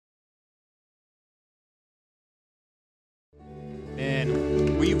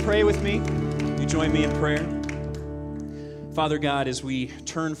pray with me? You join me in prayer? Father God, as we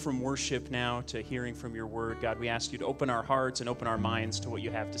turn from worship now to hearing from your word, God, we ask you to open our hearts and open our minds to what you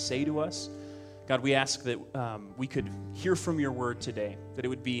have to say to us. God, we ask that we could hear from your word today, that it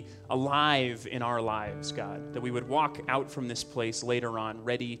would be alive in our lives, God, that we would walk out from this place later on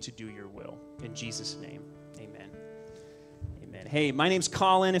ready to do your will. In Jesus' name, amen. Amen. Hey, my name's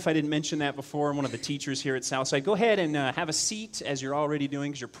Colin. If I didn't mention that before, I'm one of the teachers here at Southside. Go ahead and have a seat, as you're already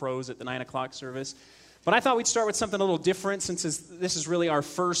doing, because you're pros at the 9 o'clock service. But I thought we'd start with something a little different, since this is really our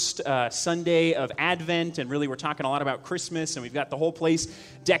first Sunday of Advent, and really we're talking a lot about Christmas, and we've got the whole place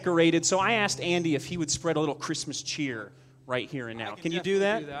decorated. So I asked Andy if he would spread a little Christmas cheer right here and now. Can you do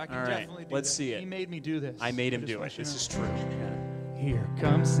that? I can All right, definitely do let's that. see it. He made me do this. I made him do it. This is true. Here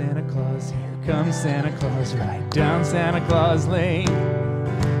comes Santa Claus, here comes Santa Claus, right down Santa Claus Lane.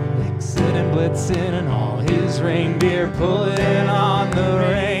 Blitzen and Blitzen and all his reindeer pulling on the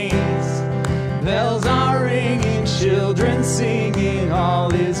reins. Bells are ringing, children singing,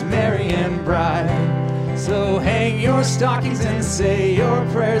 all is merry and bright. So hang your stockings and say your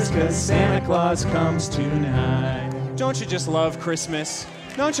prayers, 'cause Santa Claus comes tonight. Don't you just love Christmas?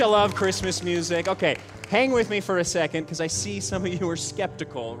 Don't you love Christmas music? Okay, hang with me for a second, because I see some of you are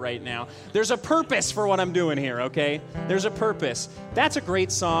skeptical right now. There's a purpose for what I'm doing here, okay? There's a purpose. That's a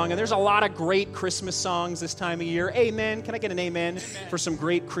great song, and there's a lot of great Christmas songs this time of year. Amen. Can I get an amen for some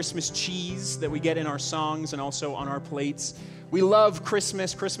great Christmas cheese that we get in our songs and also on our plates? We love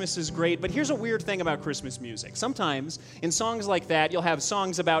Christmas. Christmas is great. But here's a weird thing about Christmas music. Sometimes in songs like that, you'll have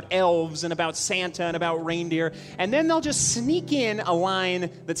songs about elves and about Santa and about reindeer, and then they'll just sneak in a line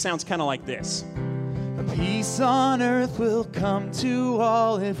that sounds kind of like this. Peace on earth will come to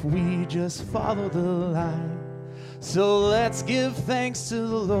all if we just follow the line. So let's give thanks to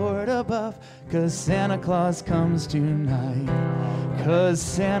the Lord above, 'cause Santa Claus comes tonight. 'Cause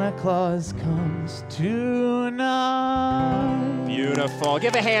Santa Claus comes tonight. Beautiful.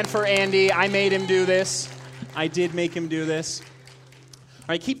 Give a hand for Andy. I made him do this. I did make him do this. All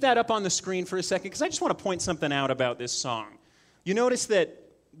right, keep that up on the screen for a second, because I just want to point something out about this song. You notice that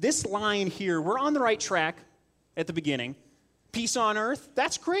this line here, we're on the right track at the beginning. Peace on earth,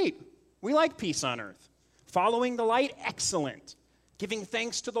 that's great. We like peace on earth. Following the light, excellent. Giving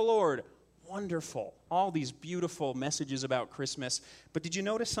thanks to the Lord, wonderful. All these beautiful messages about Christmas. But did you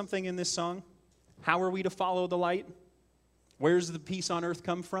notice something in this song? How are we to follow the light? Where's the peace on earth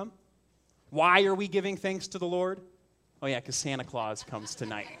come from? Why are we giving thanks to the Lord? Oh yeah, because Santa Claus comes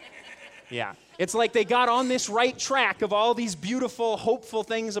tonight. Yeah. It's like they got on this right track of all these beautiful, hopeful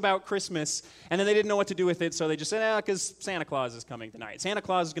things about Christmas, and then they didn't know what to do with it, so they just said, because Santa Claus is coming tonight. Santa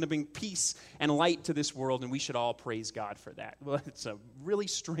Claus is going to bring peace and light to this world, and we should all praise God for that. Well, it's a really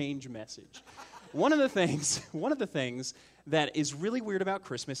strange message. One of the things that is really weird about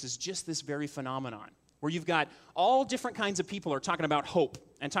Christmas is just this very phenomenon, where you've got all different kinds of people are talking about hope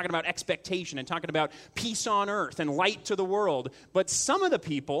and talking about expectation and talking about peace on earth and light to the world, but some of the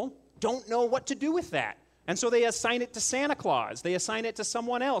people don't know what to do with that. And so they assign it to Santa Claus. They assign it to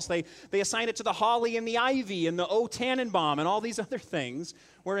someone else. They assign it to the holly and the ivy and the O Tannenbaum and all these other things.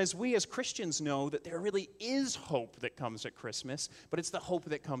 Whereas we as Christians know that there really is hope that comes at Christmas, but it's the hope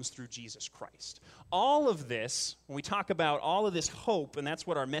that comes through Jesus Christ. All of this, when we talk about all of this hope, and that's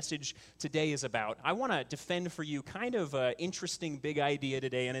what our message today is about, I want to defend for you kind of an interesting big idea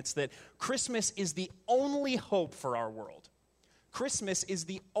today, and it's that Christmas is the only hope for our world. Christmas is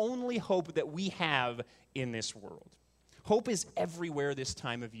the only hope that we have in this world. Hope is everywhere this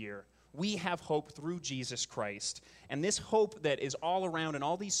time of year. We have hope through Jesus Christ. And this hope that is all around in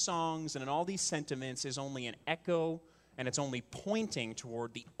all these songs and in all these sentiments is only an echo, and it's only pointing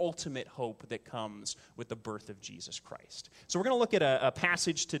toward the ultimate hope that comes with the birth of Jesus Christ. So we're going to look at a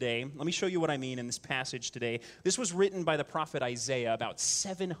passage today. Let me show you what I mean in this passage today. This was written by the prophet Isaiah about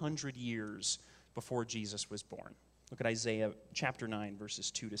 700 years before Jesus was born. Look at Isaiah chapter 9, verses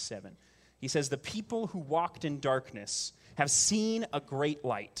 2 to 7. He says, "The people who walked in darkness have seen a great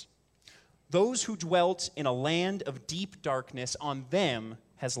light. Those who dwelt in a land of deep darkness, on them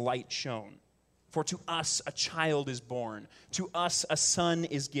has light shone. For to us a child is born, to us a son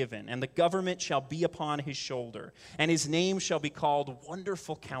is given, and the government shall be upon his shoulder, and his name shall be called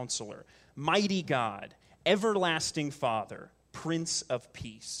Wonderful Counselor, Mighty God, Everlasting Father, Prince of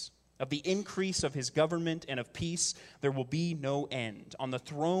Peace. Of the increase of his government and of peace there will be no end, on the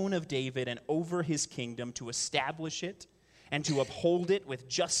throne of David and over his kingdom, to establish it and to uphold it with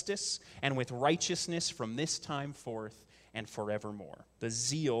justice and with righteousness from this time forth and forevermore. The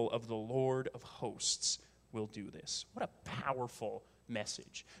zeal of the Lord of hosts will do this." What a powerful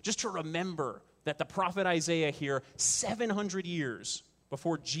message. Just to remember that the prophet Isaiah here, 700 years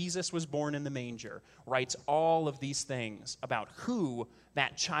before Jesus was born in the manger, writes all of these things about who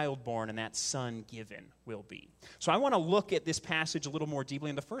that child born and that son given will be. So I want to look at this passage a little more deeply,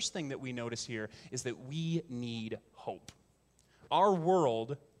 and the first thing that we notice here is that we need hope. Our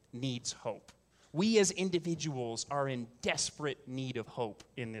world needs hope. We as individuals are in desperate need of hope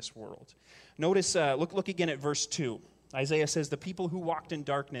in this world. Notice, look again at verse 2. Isaiah says, "The people who walked in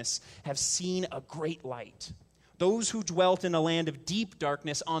darkness have seen a great light. Those who dwelt in a land of deep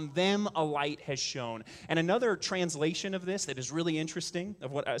darkness, on them a light has shone." And another translation of this that is really interesting,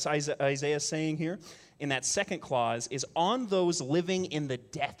 of what Isaiah is saying here, in that second clause, is, "On those living in the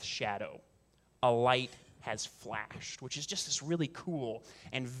death shadow, a light has flashed," which is just this really cool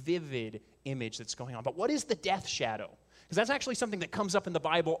and vivid image that's going on. But what is the death shadow? Because that's actually something that comes up in the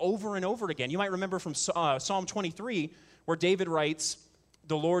Bible over and over again. You might remember from Psalm 23, where David writes,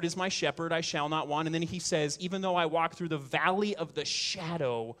 "The Lord is my shepherd, I shall not want." And then he says, "Even though I walk through the valley of the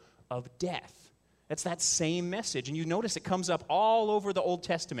shadow of death." That's that same message. And you notice it comes up all over the Old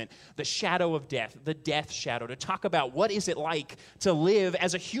Testament, the shadow of death, the death shadow, to talk about what is it like to live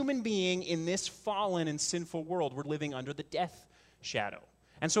as a human being in this fallen and sinful world. We're living under the death shadow.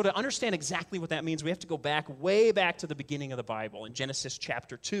 And so to understand exactly what that means, we have to go back, way back to the beginning of the Bible, in Genesis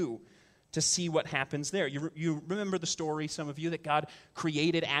chapter 2, to see what happens there. You remember the story, some of you, that God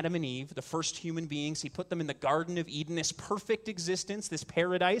created Adam and Eve, the first human beings. He put them in the Garden of Eden, this perfect existence, this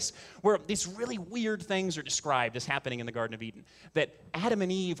paradise, where these really weird things are described as happening in the Garden of Eden. That Adam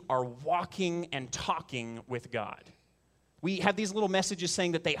and Eve are walking and talking with God. We have these little messages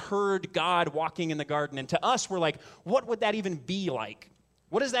saying that they heard God walking in the garden. And to us, we're like, what would that even be like?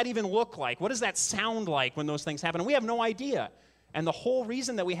 What does that even look like? What does that sound like when those things happen? And we have no idea. And the whole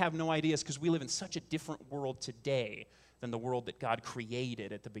reason that we have no idea is because we live in such a different world today than the world that God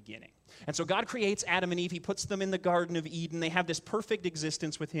created at the beginning. And so God creates Adam and Eve. He puts them in the Garden of Eden. They have this perfect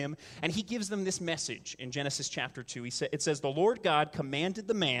existence with him. And he gives them this message in Genesis chapter 2. It says, "The Lord God commanded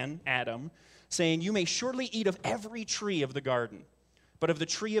the man, Adam, saying, 'You may surely eat of every tree of the garden, but of the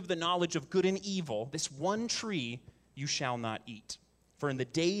tree of the knowledge of good and evil, this one tree you shall not eat. For in the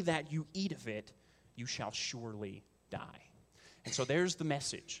day that you eat of it, you shall surely die.'" And so there's the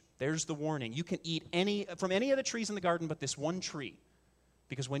message. There's the warning. You can eat from any of the trees in the garden but this one tree.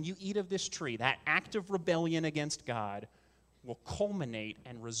 Because when you eat of this tree, that act of rebellion against God will culminate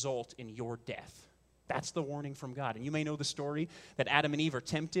and result in your death. That's the warning from God. And you may know the story that Adam and Eve are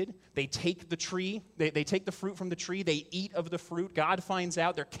tempted. They take the tree, they take the fruit from the tree, they eat of the fruit. God finds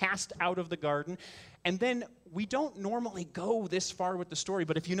out, they're cast out of the garden. And then we don't normally go this far with the story,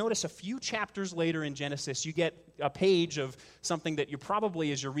 but if you notice a few chapters later in Genesis, you get a page of something that you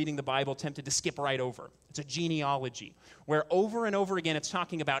probably, as you're reading the Bible, tempted to skip right over. It's a genealogy, where over and over again it's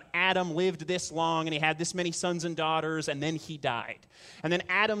talking about Adam lived this long, and he had this many sons and daughters, and then he died. And then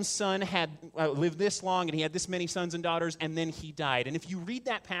Adam's son had lived this long, and he had this many sons and daughters, and then he died. And if you read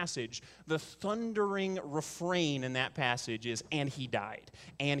that passage, the thundering refrain in that passage is, "And he died,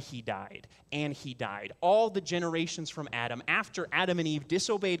 and he died, and he died." All the generations from Adam, after Adam and Eve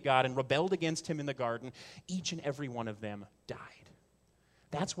disobeyed God and rebelled against him in the garden, each and every one of them died.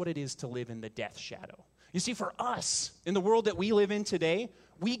 That's what it is to live in the death shadow. You see, for us, in the world that we live in today,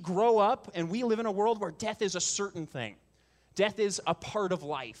 we grow up and we live in a world where death is a certain thing. Death is a part of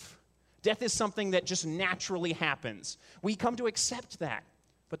life. Death is something that just naturally happens. We come to accept that.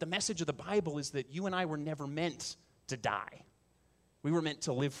 But the message of the Bible is that you and I were never meant to die. We were meant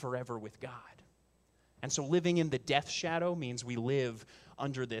to live forever with God. And so living in the death shadow means we live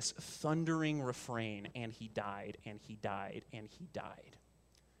under this thundering refrain, "And he died, and he died, and he died."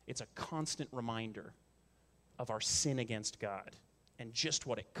 It's a constant reminder of our sin against God and just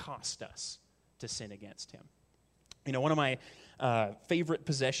what it cost us to sin against him. You know, one of my favorite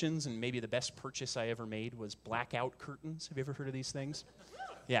possessions and maybe the best purchase I ever made was blackout curtains. Have you ever heard of these things?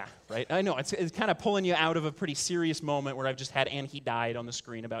 Yeah, right? I know, it's kind of pulling you out of a pretty serious moment where I've just had "and he died" on the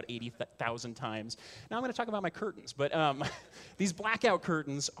screen about 80,000 times. Now I'm going to talk about my curtains, but these blackout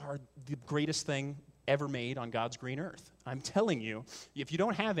curtains are the greatest thing ever made on God's green earth. I'm telling you, if you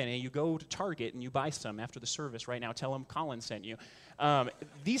don't have any, you go to Target and you buy some after the service right now. Tell them Colin sent you.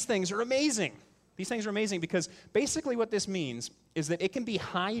 These things are amazing. These things are amazing because basically what this means is that it can be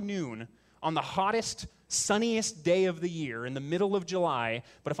high noon on the hottest, sunniest day of the year in the middle of July,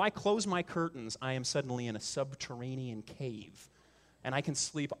 but if I close my curtains, I am suddenly in a subterranean cave, and I can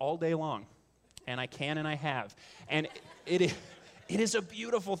sleep all day long, and I can and I have. And it is a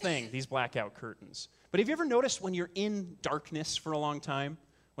beautiful thing, these blackout curtains. But have you ever noticed when you're in darkness for a long time,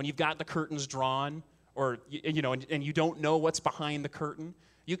 when you've got the curtains drawn, or and you don't know what's behind the curtain?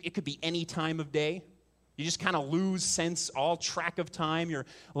 It could be any time of day. You just kind of lose all track of time. You're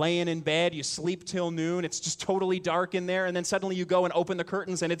laying in bed, you sleep till noon, it's just totally dark in there, and then suddenly you go and open the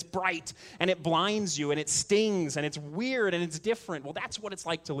curtains and it's bright, and it blinds you, and it stings, and it's weird, and it's different. Well, that's what it's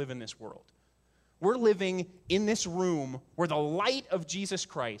like to live in this world. We're living in this room where the light of Jesus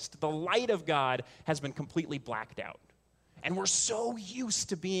Christ, the light of God, has been completely blacked out. And we're so used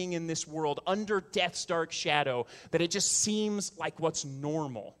to being in this world under death's dark shadow that it just seems like what's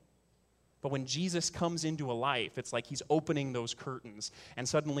normal. But when Jesus comes into a life, it's like he's opening those curtains, and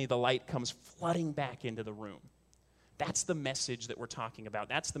suddenly the light comes flooding back into the room. That's the message that we're talking about.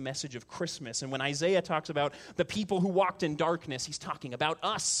 That's the message of Christmas. And when Isaiah talks about the people who walked in darkness, he's talking about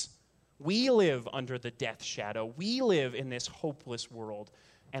us. We live under the death shadow. We live in this hopeless world.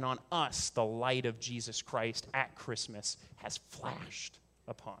 And on us, the light of Jesus Christ at Christmas has flashed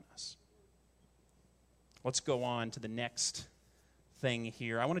upon us. Let's go on to the next thing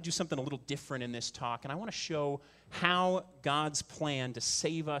here. I want to do something a little different in this talk, and I want to show how God's plan to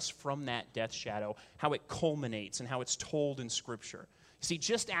save us from that death shadow, how it culminates and how it's told in Scripture. You see,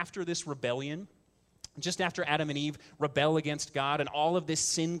 just after this rebellion, just after Adam and Eve rebel against God and all of this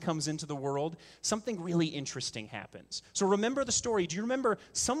sin comes into the world, something really interesting happens. So remember the story. Do you remember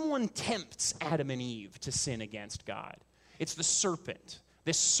someone tempts Adam and Eve to sin against God? It's the serpent.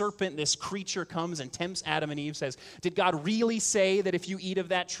 This serpent, this creature comes and tempts Adam and Eve, says, did God really say that if you eat of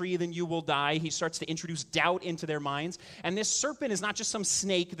that tree, then you will die? He starts to introduce doubt into their minds. And this serpent is not just some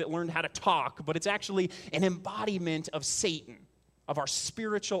snake that learned how to talk, but it's actually an embodiment of Satan, of our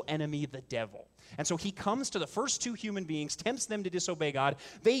spiritual enemy, the devil. And so he comes to the first two human beings, tempts them to disobey God.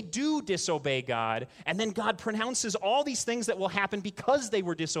 They do disobey God, and then God pronounces all these things that will happen because they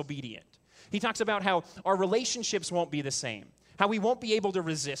were disobedient. He talks about how our relationships won't be the same, how we won't be able to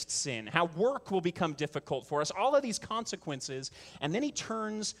resist sin, how work will become difficult for us, all of these consequences. And then he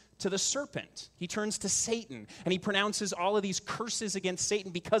turns to the serpent. He turns to Satan, and he pronounces all of these curses against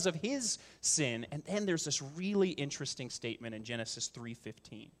Satan because of his sin. And then there's this really interesting statement in Genesis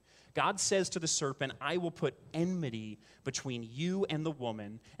 3:15. God says to the serpent, I will put enmity between you and the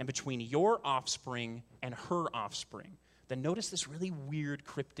woman, and between your offspring and her offspring. Then notice this really weird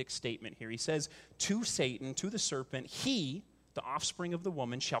cryptic statement here. He says to Satan, to the serpent, he, the offspring of the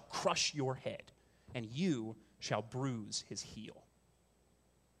woman, shall crush your head, and you shall bruise his heel.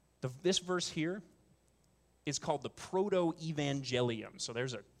 This verse here is called the proto-evangelium. So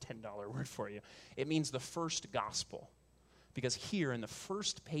there's a $10 word for you. It means the first gospel. Because here in the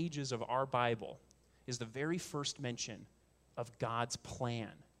first pages of our Bible is the very first mention of God's plan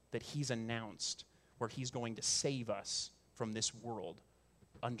that he's announced, where he's going to save us from this world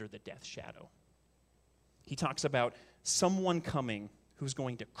under the death shadow. He talks about someone coming who's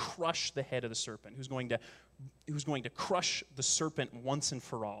going to crush the head of the serpent, who's going to crush the serpent once and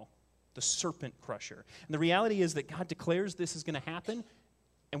for all, the serpent crusher. And the reality is that God declares this is going to happen,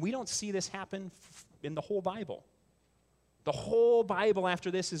 and we don't see this happen in the whole Bible. The whole Bible after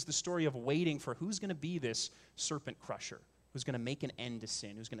this is the story of waiting for who's going to be this serpent crusher, who's going to make an end to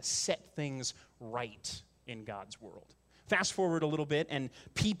sin, who's going to set things right in God's world. Fast forward a little bit, and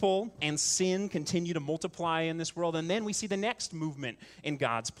people and sin continue to multiply in this world, and then we see the next movement in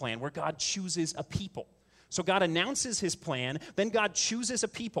God's plan, where God chooses a people. So God announces his plan, then God chooses a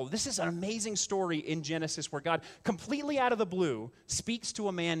people. This is an amazing story in Genesis where God, completely out of the blue, speaks to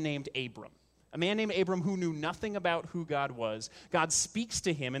a man named Abram. A man named Abram who knew nothing about who God was. God speaks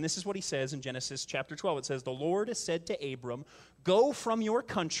to him, and this is what he says in Genesis chapter 12. It says, the Lord has said to Abram, go from your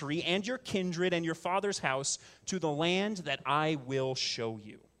country and your kindred and your father's house to the land that I will show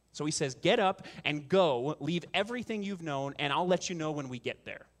you. So he says, get up and go, leave everything you've known, and I'll let you know when we get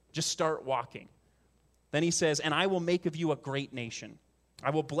there. Just start walking. Then he says, and I will make of you a great nation. I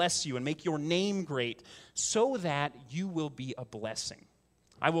will bless you and make your name great, so that you will be a blessing.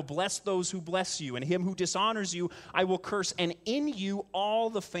 I will bless those who bless you, and him who dishonors you I will curse, and in you all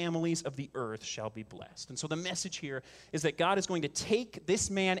the families of the earth shall be blessed. And so the message here is that God is going to take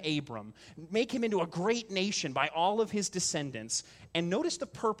this man Abram, make him into a great nation by all of his descendants, and notice the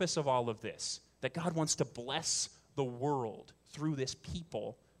purpose of all of this, that God wants to bless the world through this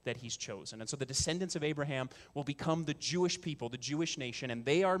people that he's chosen. And so the descendants of Abraham will become the Jewish people, the Jewish nation, and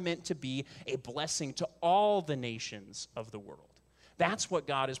they are meant to be a blessing to all the nations of the world. That's what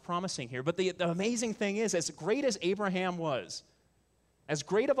God is promising here. But the amazing thing is, as great as Abraham was, as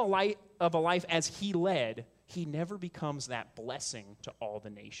great of a life as he led, he never becomes that blessing to all the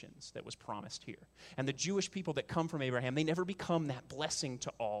nations that was promised here. And the Jewish people that come from Abraham, they never become that blessing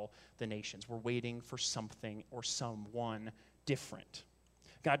to all the nations. We're waiting for something or someone different.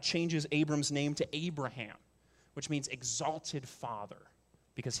 God changes Abram's name to Abraham, which means exalted father.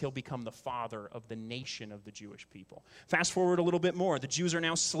 because he'll become the father of the nation of the Jewish people. Fast forward a little bit more. The Jews are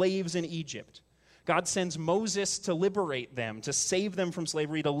now slaves in Egypt. God sends Moses to liberate them, to save them from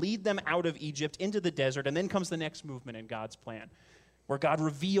slavery, to lead them out of Egypt into the desert, and then comes the next movement in God's plan, where God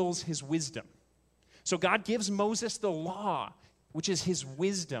reveals his wisdom. So God gives Moses the law, which is his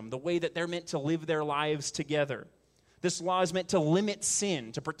wisdom, the way that they're meant to live their lives together. This law is meant to limit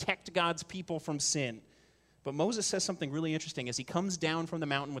sin, to protect God's people from sin. But Moses says something really interesting. As he comes down from the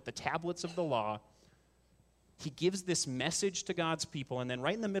mountain with the tablets of the law, he gives this message to God's people, and then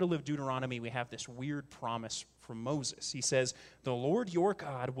right in the middle of Deuteronomy, we have this weird promise from Moses. He says, "The Lord your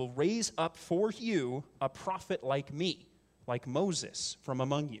God will raise up for you a prophet like me, like Moses from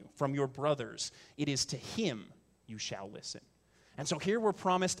among you, from your brothers. It is to him you shall listen." And so here we're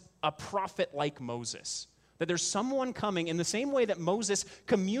promised a prophet like Moses. That there's someone coming in the same way that Moses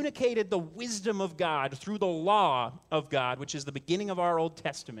communicated the wisdom of God through the law of God, which is the beginning of our Old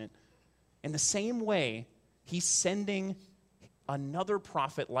Testament. In the same way, he's sending another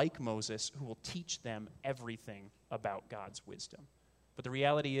prophet like Moses who will teach them everything about God's wisdom. But the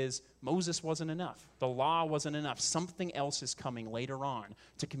reality is, Moses wasn't enough. The law wasn't enough. Something else is coming later on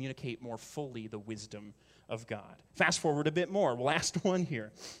to communicate more fully the wisdom of God. Fast forward a bit more. Last one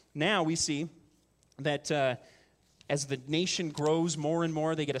here. Now we see that as the nation grows more and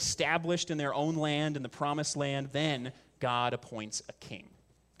more, they get established in their own land, in the promised land, then God appoints a king.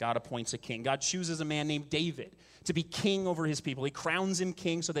 God appoints a king. God chooses a man named David to be king over his people. He crowns him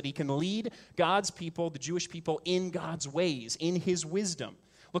king so that he can lead God's people, the Jewish people, in God's ways, in his wisdom.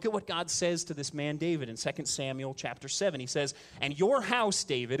 Look at what God says to this man David in 2 Samuel chapter 7. He says, "And your house,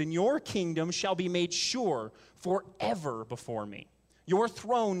 David, and your kingdom shall be made sure forever before me. Your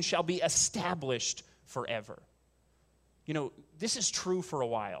throne shall be established forever." You know, this is true for a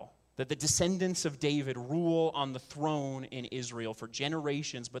while, that the descendants of David rule on the throne in Israel for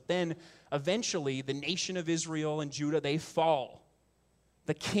generations, but then eventually the nation of Israel and Judah, they fall.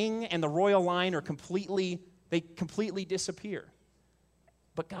 The king and the royal line are completely disappear.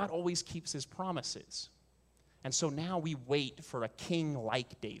 But God always keeps his promises. And so now we wait for a king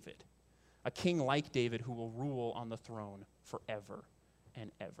like David, who will rule on the throne forever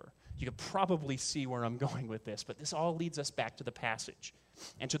and ever. You could probably see where I'm going with this, but this all leads us back to the passage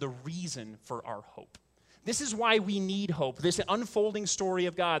and to the reason for our hope. This is why we need hope, this unfolding story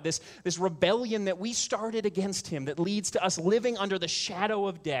of God, this rebellion that we started against him that leads to us living under the shadow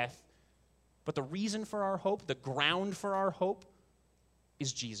of death. But the reason for our hope, the ground for our hope,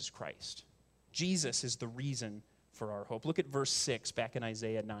 is Jesus Christ. Jesus is the reason for our hope. Look at verse 6 back in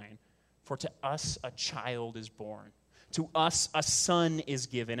Isaiah 9. "For to us a child is born. To us a son is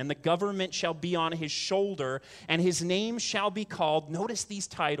given, and the government shall be on his shoulder, and his name shall be called," notice these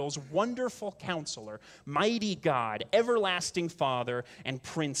titles, "Wonderful Counselor, Mighty God, Everlasting Father, and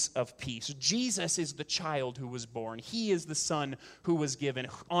Prince of Peace." Jesus is the child who was born. He is the son who was given,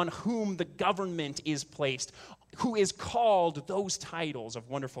 on whom the government is placed, who is called those titles of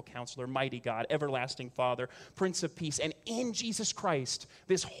Wonderful Counselor, Mighty God, Everlasting Father, Prince of Peace. And in Jesus Christ,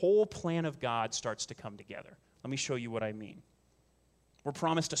 this whole plan of God starts to come together. Let me show you what I mean. We're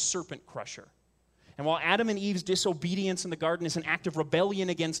promised a serpent crusher. And while Adam and Eve's disobedience in the garden is an act of rebellion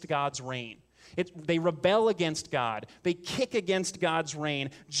against God's reign, they rebel against God. They kick against God's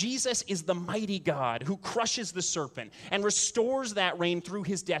reign. Jesus is the mighty God who crushes the serpent and restores that reign through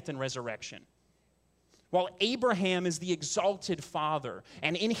his death and resurrection. While Abraham is the exalted father,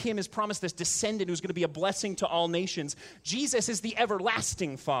 and in him is promised this descendant who's going to be a blessing to all nations, Jesus is the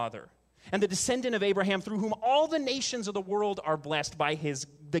everlasting Father and the descendant of Abraham, through whom all the nations of the world are blessed by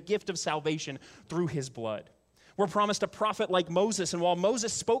the gift of salvation through his blood. We're promised a prophet like Moses, and while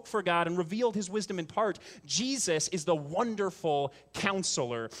Moses spoke for God and revealed his wisdom in part, Jesus is the wonderful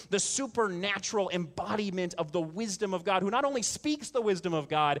counselor, the supernatural embodiment of the wisdom of God, who not only speaks the wisdom of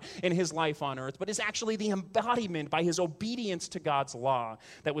God in his life on earth, but is actually the embodiment by his obedience to God's law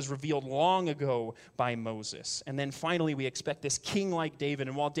that was revealed long ago by Moses. And then finally, we expect this king like David,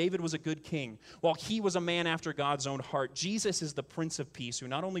 and while David was a good king, while he was a man after God's own heart, Jesus is the Prince of Peace, who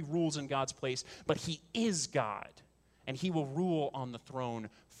not only rules in God's place, but he is God. And he will rule on the throne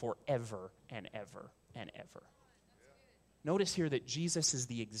forever and ever and ever. Notice here that Jesus is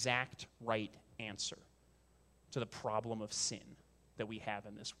the exact right answer to the problem of sin that we have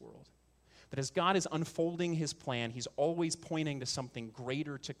in this world. That as God is unfolding his plan, he's always pointing to something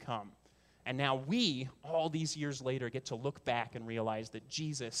greater to come. And now we, all these years later, get to look back and realize that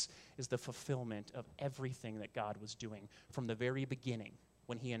Jesus is the fulfillment of everything that God was doing from the very beginning,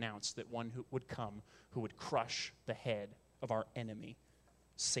 when he announced that one who would come who would crush the head of our enemy,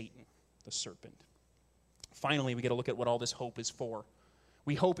 Satan, the serpent. Finally, we get to look at what all this hope is for.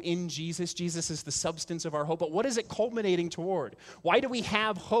 We hope in Jesus. Jesus is the substance of our hope. But what is it culminating toward? Why do we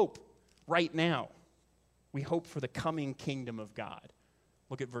have hope right now? We hope for the coming kingdom of God.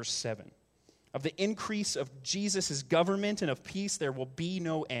 Look at verse 7. Of the increase of Jesus' government and of peace there will be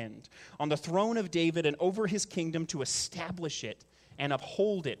no end. On the throne of David and over his kingdom to establish it and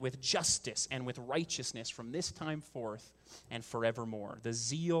uphold it with justice and with righteousness from this time forth and forevermore. The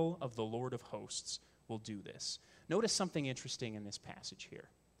zeal of the Lord of hosts will do this. Notice something interesting in this passage here.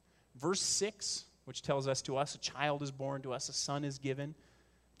 Verse 6, which tells us to us a child is born, to us a son is given,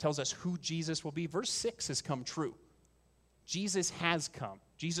 tells us who Jesus will be. Verse 6 has come true. Jesus has come.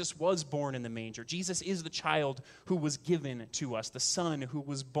 Jesus was born in the manger. Jesus is the child who was given to us, the son who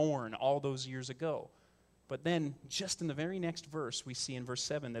was born all those years ago. But then, just in the very next verse, we see in verse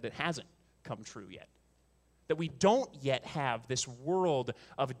 7 that it hasn't come true yet. That we don't yet have this world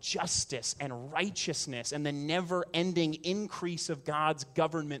of justice and righteousness and the never-ending increase of God's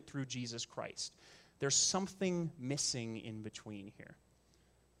government through Jesus Christ. There's something missing in between here.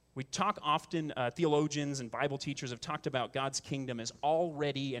 We talk often, theologians and Bible teachers have talked about God's kingdom as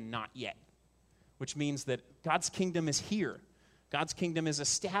already and not yet, which means that God's kingdom is here. God's kingdom is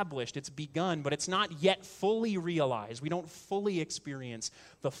established, it's begun, but it's not yet fully realized. We don't fully experience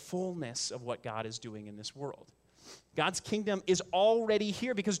the fullness of what God is doing in this world. God's kingdom is already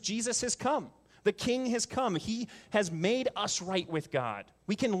here because Jesus has come. The King has come. He has made us right with God.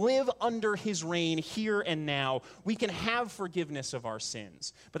 We can live under his reign here and now. We can have forgiveness of our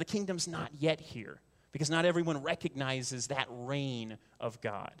sins. But the kingdom's not yet here because not everyone recognizes that reign of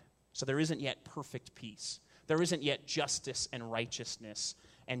God. So there isn't yet perfect peace. There isn't yet justice and righteousness.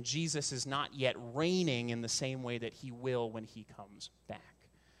 And Jesus is not yet reigning in the same way that he will when he comes back.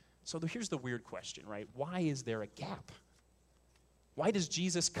 So here's the weird question, right? Why is there a gap? Why does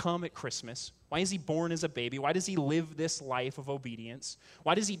Jesus come at Christmas? Why is he born as a baby? Why does he live this life of obedience?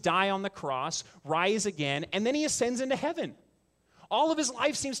 Why does he die on the cross, rise again, and then he ascends into heaven? All of his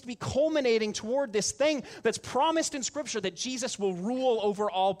life seems to be culminating toward this thing that's promised in Scripture, that Jesus will rule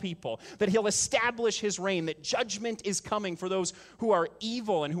over all people, that he'll establish his reign, that judgment is coming for those who are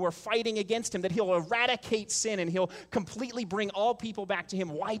evil and who are fighting against him, that he'll eradicate sin and he'll completely bring all people back to him.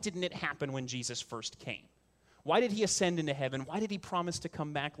 Why didn't it happen when Jesus first came? Why did he ascend into heaven? Why did he promise to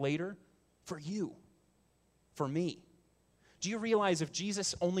come back later? For you, for me. Do you realize if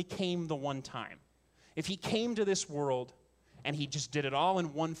Jesus only came the one time, if he came to this world and he just did it all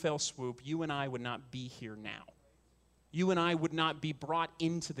in one fell swoop, you and I would not be here now. You and I would not be brought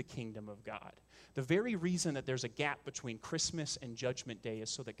into the kingdom of God. The very reason that there's a gap between Christmas and Judgment Day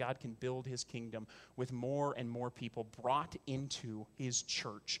is so that God can build his kingdom with more and more people brought into his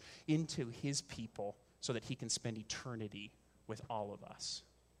church, into his people, so that he can spend eternity with all of us.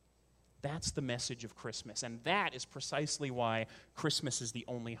 That's the message of Christmas, and that is precisely why Christmas is the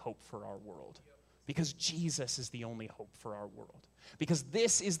only hope for our world. Because Jesus is the only hope for our world. Because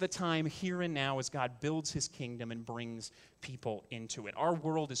this is the time here and now as God builds his kingdom and brings people into it. Our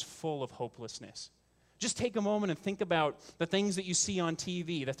world is full of hopelessness. Just take a moment and think about the things that you see on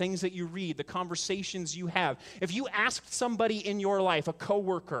TV, the things that you read, the conversations you have. If you asked somebody in your life, a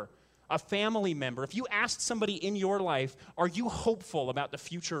coworker, a family member, if you asked somebody in your life, are you hopeful about the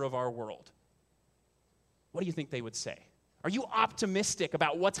future of our world? What do you think they would say? Are you optimistic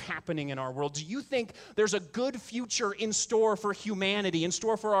about what's happening in our world? Do you think there's a good future in store for humanity, in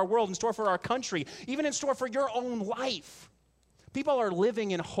store for our world, in store for our country, even in store for your own life? People are living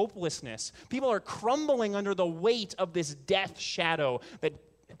in hopelessness. People are crumbling under the weight of this death shadow that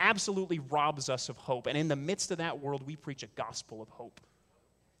absolutely robs us of hope. And in the midst of that world, we preach a gospel of hope.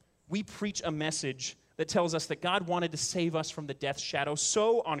 We preach a message that tells us that God wanted to save us from the death shadow.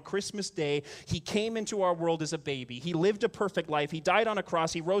 So on Christmas Day, he came into our world as a baby. He lived a perfect life. He died on a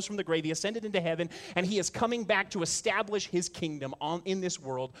cross. He rose from the grave. He ascended into heaven. And he is coming back to establish his kingdom in this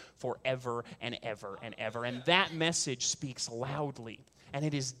world forever and ever and ever. And that message speaks loudly. And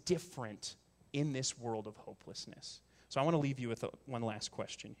it is different in this world of hopelessness. So I want to leave you with one last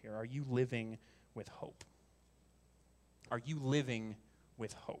question here. Are you living with hope? Are you living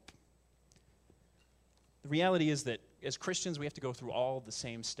with hope? The reality is that as Christians, we have to go through all the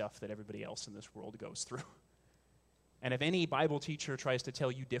same stuff that everybody else in this world goes through. And if any Bible teacher tries to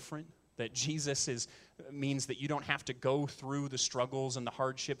tell you different, that Jesus means that you don't have to go through the struggles and the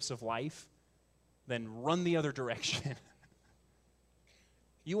hardships of life, then run the other direction.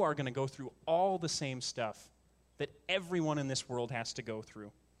 You are going to go through all the same stuff that everyone in this world has to go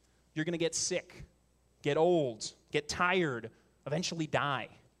through. You're going to get sick, get old, get tired, eventually die.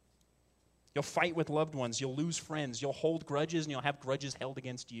 You'll fight with loved ones. You'll lose friends. You'll hold grudges, and you'll have grudges held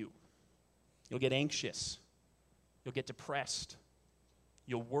against you. You'll get anxious. You'll get depressed.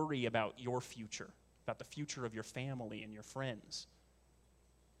 You'll worry about your future, about the future of your family and your friends.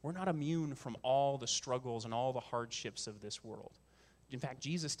 We're not immune from all the struggles and all the hardships of this world. In fact,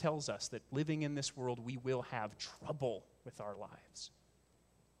 Jesus tells us that living in this world, we will have trouble with our lives,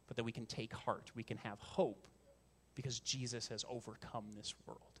 but that we can take heart, we can have hope, because Jesus has overcome this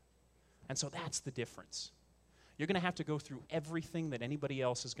world. And so that's the difference. You're going to have to go through everything that anybody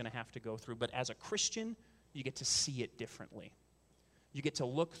else is going to have to go through, but as a Christian, you get to see it differently. You get to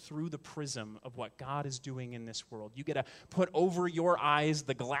look through the prism of what God is doing in this world. You get to put over your eyes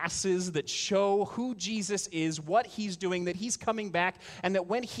the glasses that show who Jesus is, what he's doing, that he's coming back, and that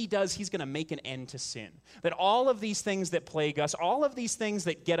when he does, he's going to make an end to sin. That all of these things that plague us, all of these things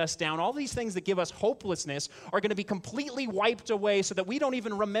that get us down, all these things that give us hopelessness are going to be completely wiped away so that we don't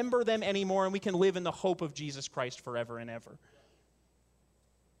even remember them anymore and we can live in the hope of Jesus Christ forever and ever.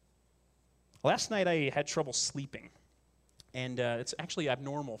 Last night I had trouble sleeping. And it's actually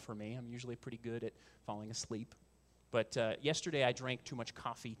abnormal for me. I'm usually pretty good at falling asleep. But yesterday I drank too much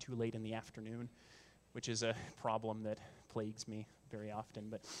coffee too late in the afternoon, which is a problem that plagues me very often.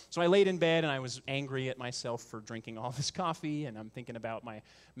 But so I laid in bed and I was angry at myself for drinking all this coffee, and I'm thinking about my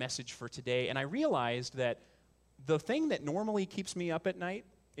message for today. And I realized that the thing that normally keeps me up at night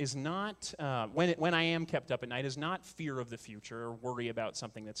is not, when I am kept up at night, is not fear of the future or worry about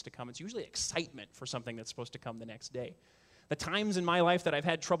something that's to come. It's usually excitement for something that's supposed to come the next day. The times in my life that I've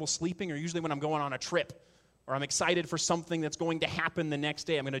had trouble sleeping are usually when I'm going on a trip, or I'm excited for something that's going to happen the next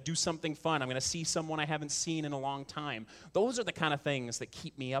day. I'm going to do something fun. I'm going to see someone I haven't seen in a long time. Those are the kind of things that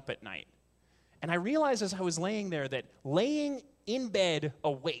keep me up at night. And I realized as I was laying there that laying in bed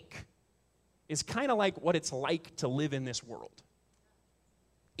awake is kind of like what it's like to live in this world.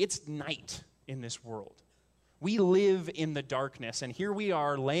 It's night in this world. We live in the darkness, and here we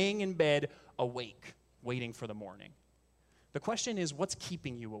are laying in bed awake, waiting for the morning. The question is, what's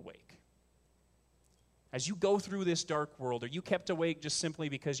keeping you awake? As you go through this dark world, are you kept awake just simply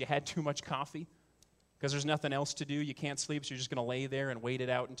because you had too much coffee? Because there's nothing else to do, you can't sleep, so you're just going to lay there and wait it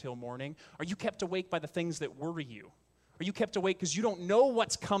out until morning? Are you kept awake by the things that worry you? Are you kept awake because you don't know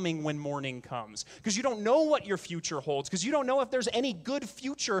what's coming when morning comes? Because you don't know what your future holds? Because you don't know if there's any good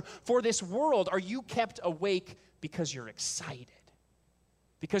future for this world? Are you kept awake because you're excited?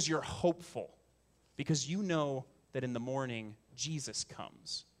 Because you're hopeful? Because you know that in the morning, Jesus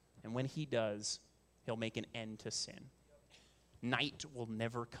comes. And when he does, he'll make an end to sin. Night will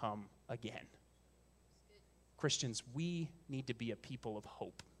never come again. Christians, we need to be a people of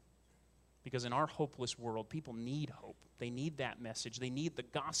hope. Because in our hopeless world, people need hope. They need that message. They need the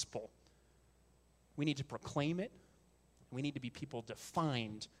gospel. We need to proclaim it. We need to be people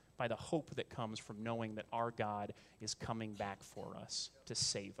defined by the hope that comes from knowing that our God is coming back for us to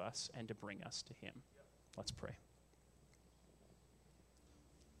save us and to bring us to him. Let's pray.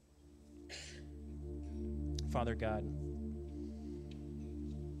 Father God,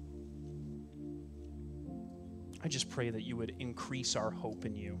 I just pray that you would increase our hope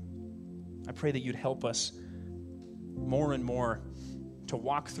in you. I pray that you'd help us more and more to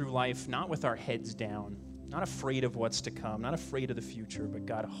walk through life not with our heads down, not afraid of what's to come, not afraid of the future, but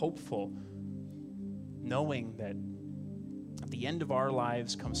God, hopeful, knowing that at the end of our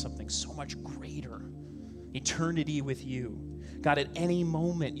lives comes something so much greater, eternity with you. God, at any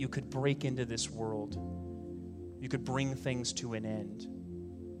moment you could break into this world. You could bring things to an end,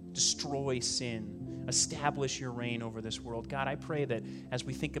 destroy sin, establish your reign over this world. God, I pray that as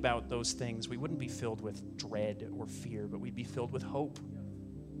we think about those things, we wouldn't be filled with dread or fear, but we'd be filled with hope.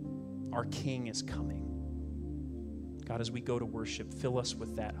 Our King is coming. God, as we go to worship, fill us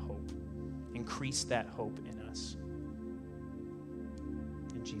with that hope. Increase that hope in us.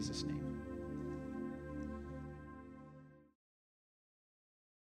 In Jesus' name.